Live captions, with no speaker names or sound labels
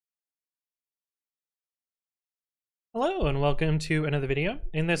Hello and welcome to another video.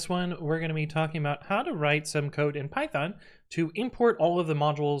 In this one, we're going to be talking about how to write some code in Python to import all of the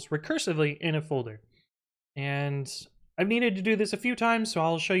modules recursively in a folder. And I've needed to do this a few times, so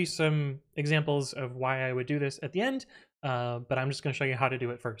I'll show you some examples of why I would do this at the end, but I'm just going to show you how to do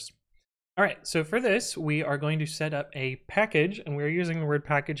it first. All right, so for this, we are going to set up a package, and we're using the word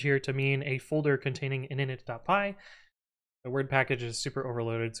package here to mean a folder containing an init.py. The word package is super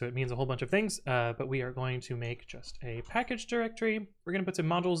overloaded, so it means a whole bunch of things, but we are going to make just a package directory. We're going to put some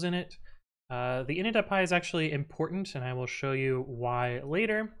modules in it. The init.py is actually important, and I will show you why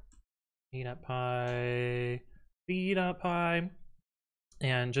later. a.py, b.py.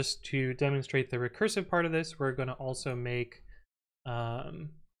 And just to demonstrate the recursive part of this, we're going to also make a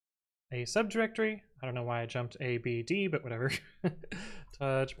subdirectory. I don't know why I jumped a, b, d, but whatever.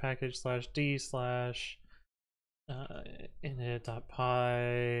 touch package /d/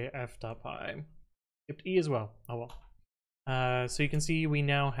 init.py f.py. Skipped e as well. Oh well. So you can see we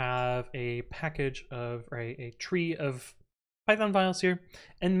now have a package of, or a tree of Python files here,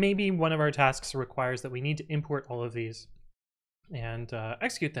 and maybe one of our tasks requires that we need to import all of these and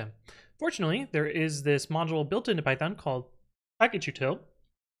execute them. Fortunately, there is this module built into Python called packageUtil,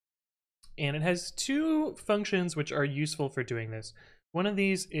 and it has two functions which are useful for doing this. One of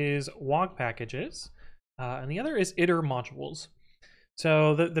these is walk packages, and the other is iter modules.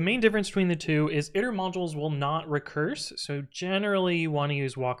 So the main difference between the two is iter modules will not recurse. So generally you want to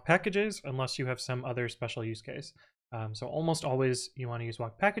use walk packages unless you have some other special use case. So almost always you want to use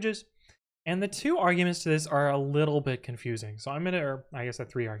walk packages. And the two arguments to this are a little bit confusing. So I'm going to, or I guess the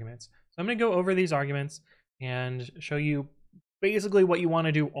three arguments. So I'm going to go over these arguments and show you basically what you want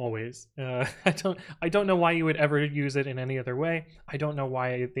to do always. I don't know why you would ever use it in any other way. I don't know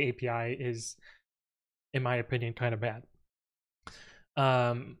why the API is, in my opinion, kind of bad.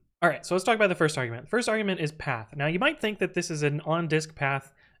 All right, so let's talk about the first argument. The first argument is path. Now, you might think that this is an on-disk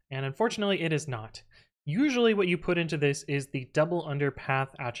path, and unfortunately, it is not. Usually, what you put into this is the double under path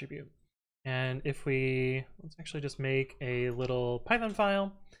attribute. And if we, let's actually just make a little Python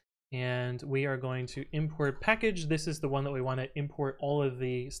file, and we are going to import package. This is the one that we want to import all of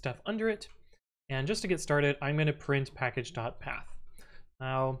the stuff under it. And just to get started, I'm going to print package.path.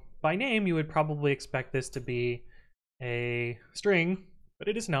 Now, by name, you would probably expect this to be a string, but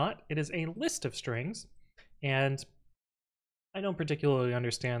it is not. It is a list of strings, and I don't particularly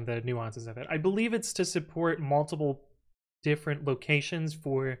understand the nuances of it. I believe it's to support multiple different locations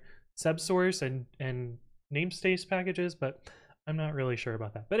for subsource and namespace packages, but I'm not really sure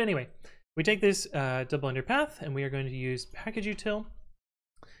about that. But anyway, we take this double under path, and we are going to use packageUtil,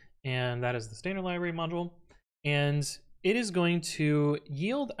 and that is the standard library module, and it is going to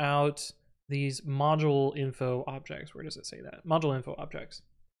yield out these module info objects. Where does it say that? Module info objects.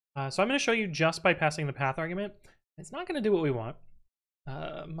 So I'm going to show you just by passing the path argument. It's not going to do what we want.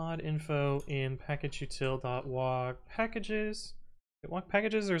 Mod info in packageutil.walk packages. Walk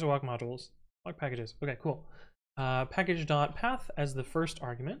packages, or is it walk modules? Walk packages. Okay, cool. Package.path as the first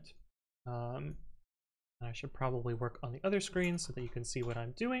argument. I should probably work on the other screen so that you can see what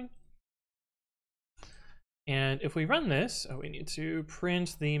I'm doing. And if we run this, we need to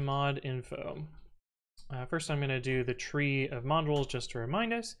print the mod info. First, I'm going to do the tree of modules just to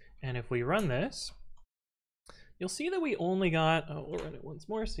remind us. And if we run this, you'll see that we only got, we'll run it once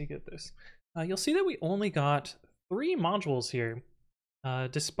more so you get this. You'll see that we only got 3 modules here,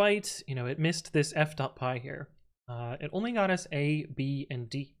 despite, it missed this f.py here. It only got us A, B, and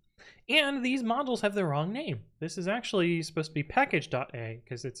D. And these modules have the wrong name. This is actually supposed to be package.a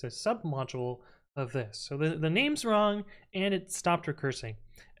because it's a submodule of this. So the name's wrong, and it stopped recursing.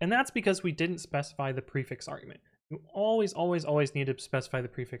 And that's because we didn't specify the prefix argument. You always need to specify the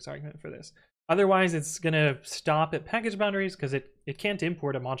prefix argument for this. Otherwise, it's going to stop at package boundaries because it can't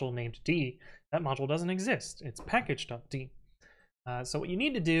import a module named D. That module doesn't exist. It's package.d. So what you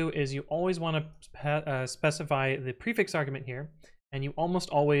need to do is you always want to specify the prefix argument here, and you almost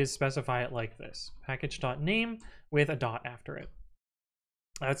always specify it like this, package.name with a dot after it.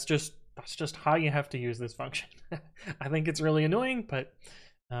 That's just how you have to use this function. I think it's really annoying, but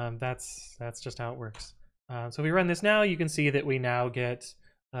that's just how it works. So if we run this now, you can see that we now get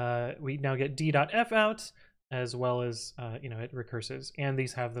d.f out, as well as it recurses, and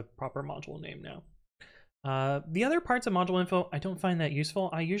these have the proper module name now. The other parts of module info, I don't find that useful.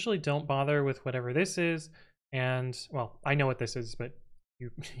 I usually don't bother with whatever this is, and well, I know what this is, but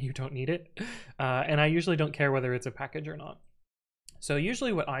you don't need it, and I usually don't care whether it's a package or not. So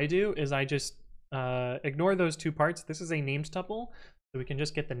usually what I do is I just ignore those two parts. This is a named tuple, so we can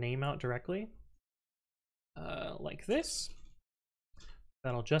just get the name out directly, like this.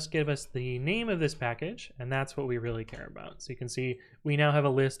 That'll just give us the name of this package, and that's what we really care about. So you can see we now have a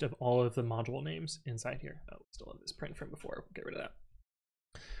list of all of the module names inside here. Oh, we still have this print from before. We'll get rid of that.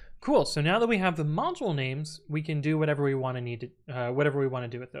 Cool. So now that we have the module names, we can do whatever we want to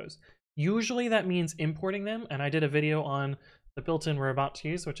do with those. Usually that means importing them, and I did a video on the built-in we're about to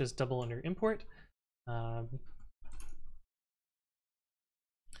use, which is double under import. And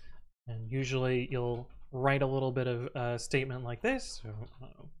usually you'll write a little bit of a statement like this. So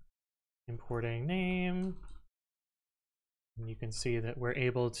importing name. And you can see that we're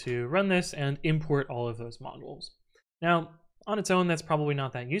able to run this and import all of those modules. Now, on its own, that's probably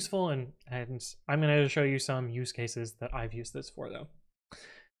not that useful, and I'm going to show you some use cases that I've used this for, though.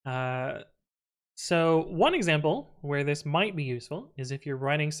 So one example where this might be useful is if you're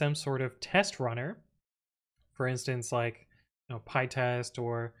writing some sort of test runner, for instance, like PyTest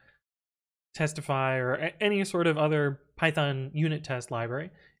or Testify or any sort of other Python unit test library.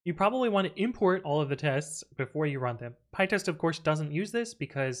 You probably want to import all of the tests before you run them. PyTest, of course, doesn't use this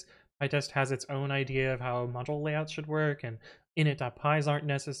because PyTest has its own idea of how module layouts should work, and init.pys aren't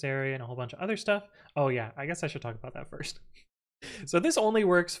necessary, and a whole bunch of other stuff. Oh yeah, I guess I should talk about that first. So this only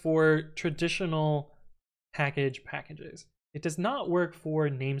works for traditional packages. It does not work for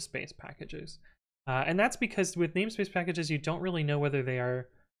namespace packages. And that's because with namespace packages, you don't really know whether they are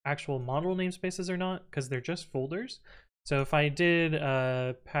actual module namespaces or not, because they're just folders. So if I did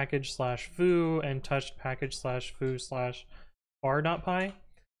package/foo and touched package/foo/bar.py,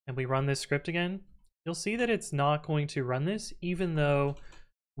 and we run this script again, you'll see that it's not going to run this, even though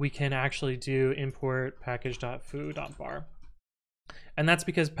we can actually do import package.foo.bar. And that's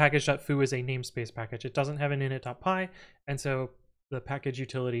because package.foo is a namespace package. It doesn't have an init.py, and so the package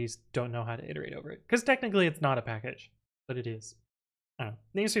utilities don't know how to iterate over it. Because technically it's not a package, but it is. I don't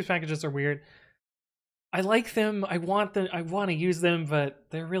know. Namespace packages are weird. I like them, I want to use them, but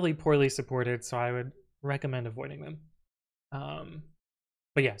they're really poorly supported, so I would recommend avoiding them.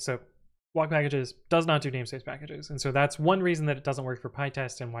 But yeah, so walk packages does not do namespace packages, and so that's one reason that it doesn't work for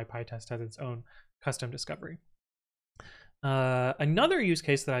PyTest and why PyTest has its own custom discovery. Another use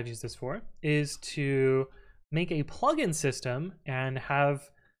case that I've used this for is to make a plugin system and have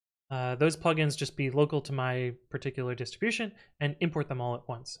those plugins just be local to my particular distribution and import them all at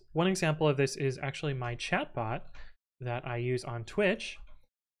once. One example of this is actually my chatbot that I use on Twitch.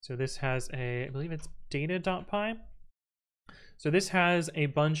 So this has I believe it's data.py. So this has a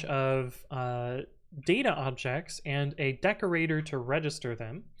bunch of data objects and a decorator to register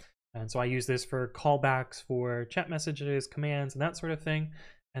them. And so I use this for callbacks for chat messages, commands, and that sort of thing.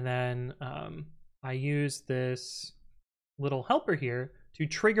 And then I use this little helper here to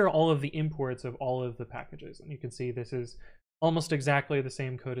trigger all of the imports of all of the packages. And you can see this is almost exactly the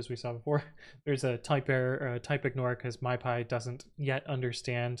same code as we saw before. There's a type error, or a type ignore, because MyPy doesn't yet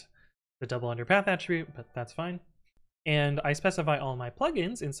understand the double under path attribute, but that's fine. And I specify all my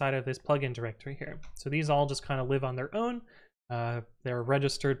plugins inside of this plugin directory here. So these all just kind of live on their own. They're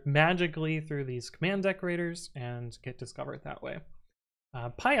registered magically through these command decorators and get discovered that way.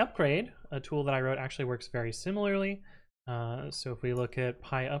 PyUpgrade, a tool that I wrote, actually works very similarly. So if we look at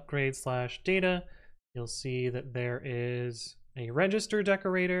PyUpgrade/data, you'll see that there is a register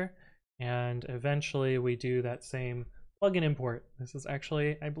decorator, and eventually we do that same plugin import. This is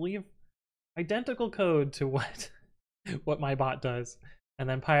actually, I believe, identical code to what my bot does. And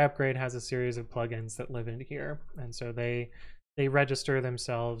then PyUpgrade has a series of plugins that live in here, and so they register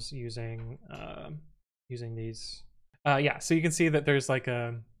themselves using these. Yeah, so you can see that there's like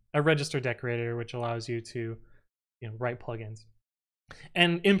a register decorator which allows you to write plugins.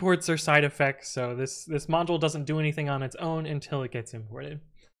 And imports are side effects, so this module doesn't do anything on its own until it gets imported.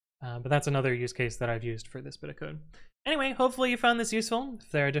 But that's another use case that I've used for this bit of code. Anyway, hopefully you found this useful. If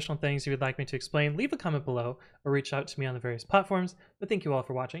there are additional things you would like me to explain, leave a comment below or reach out to me on the various platforms. But thank you all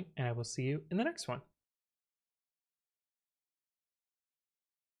for watching, and I will see you in the next one.